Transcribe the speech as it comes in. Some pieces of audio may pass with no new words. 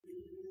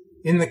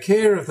In the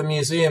care of the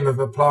Museum of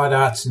Applied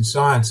Arts and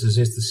Sciences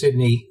is the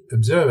Sydney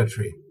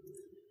Observatory.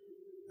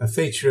 A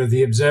feature of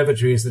the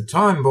observatory is the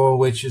time ball,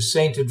 which is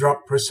seen to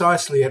drop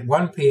precisely at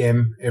 1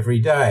 p.m. every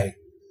day.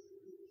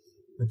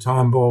 The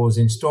time ball was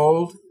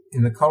installed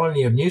in the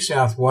colony of New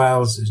South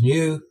Wales'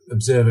 new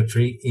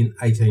observatory in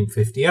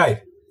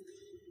 1858.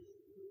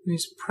 It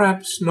is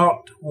perhaps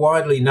not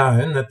widely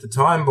known that the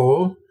time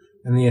ball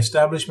and the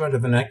establishment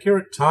of an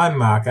accurate time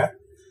marker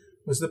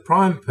was the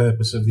prime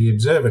purpose of the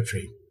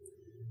observatory,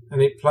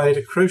 and it played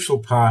a crucial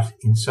part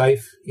in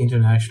safe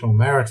international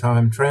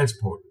maritime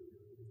transport.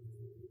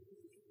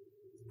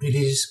 It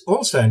is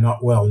also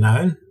not well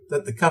known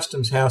that the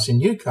Customs House in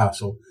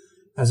Newcastle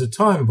has a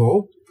time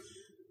ball,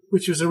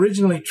 which was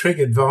originally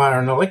triggered via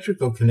an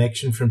electrical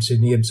connection from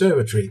Sydney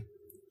Observatory.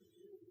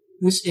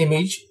 This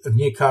image of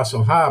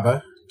Newcastle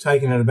Harbour,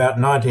 taken in about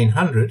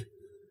 1900,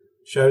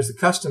 shows the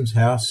Customs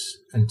House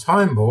and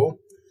time ball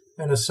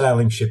and a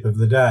sailing ship of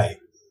the day.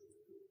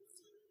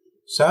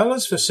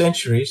 Sailors for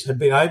centuries had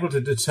been able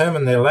to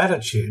determine their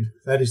latitude,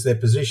 that is, their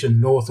position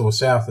north or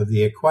south of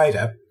the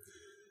equator.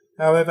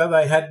 However,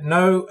 they had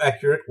no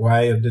accurate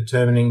way of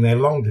determining their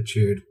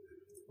longitude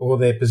or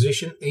their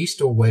position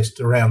east or west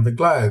around the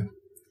globe.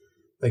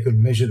 They could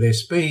measure their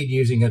speed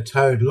using a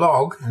towed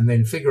log and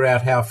then figure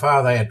out how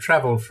far they had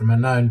travelled from a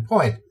known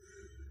point.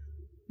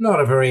 Not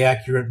a very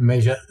accurate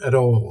measure at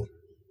all.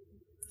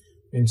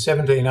 In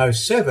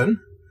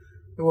 1707,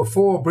 there were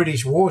 4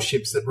 British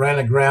warships that ran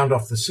aground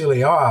off the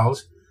Scilly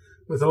Isles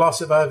with a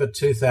loss of over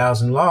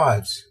 2,000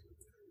 lives.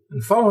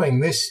 And following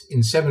this, in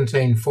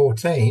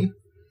 1714,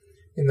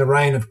 in the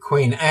reign of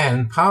Queen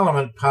Anne,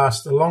 Parliament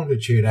passed the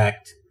Longitude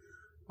Act,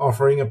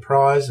 offering a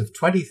prize of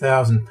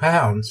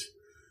 £20,000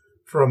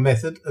 for a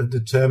method of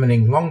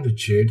determining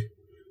longitude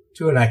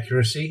to an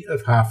accuracy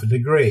of half a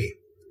degree.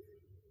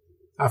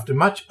 After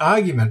much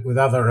argument with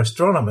other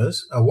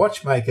astronomers, a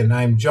watchmaker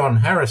named John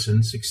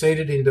Harrison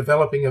succeeded in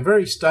developing a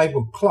very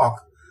stable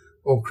clock,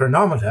 or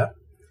chronometer,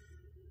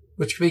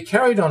 which could be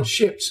carried on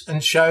ships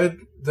and showed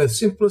the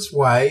simplest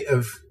way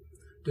of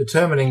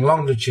determining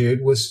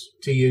longitude was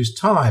to use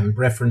time,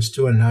 reference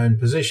to a known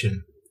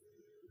position.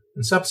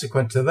 And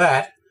subsequent to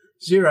that,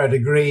 0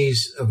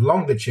 degrees of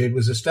longitude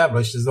was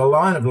established as the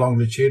line of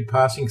longitude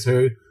passing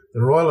through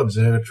the Royal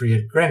Observatory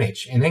at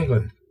Greenwich in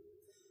England.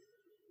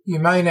 You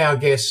may now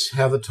guess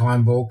how the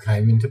time ball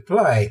came into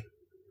play.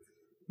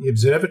 The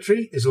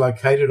observatory is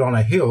located on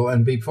a hill,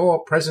 and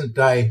before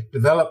present-day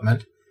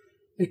development,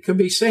 it could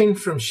be seen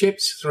from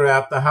ships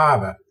throughout the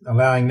harbour,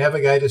 allowing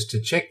navigators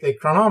to check their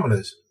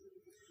chronometers.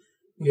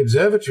 The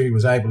observatory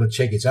was able to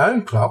check its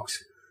own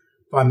clocks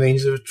by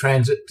means of a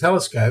transit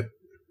telescope,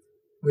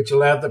 which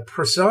allowed the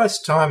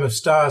precise time of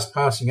stars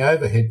passing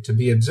overhead to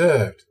be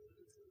observed.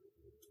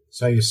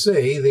 So you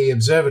see, the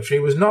observatory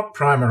was not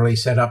primarily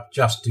set up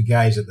just to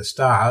gaze at the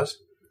stars.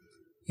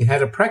 It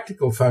had a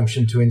practical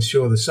function to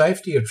ensure the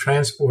safety of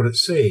transport at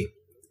sea.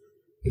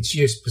 Its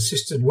use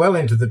persisted well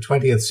into the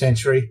 20th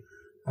century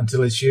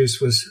until its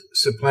use was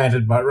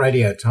supplanted by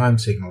radio time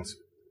signals.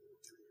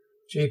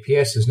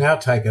 GPS has now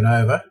taken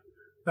over,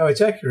 though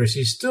its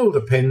accuracy still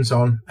depends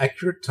on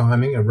accurate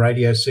timing of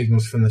radio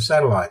signals from the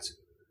satellites.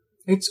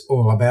 It's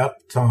all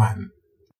about time.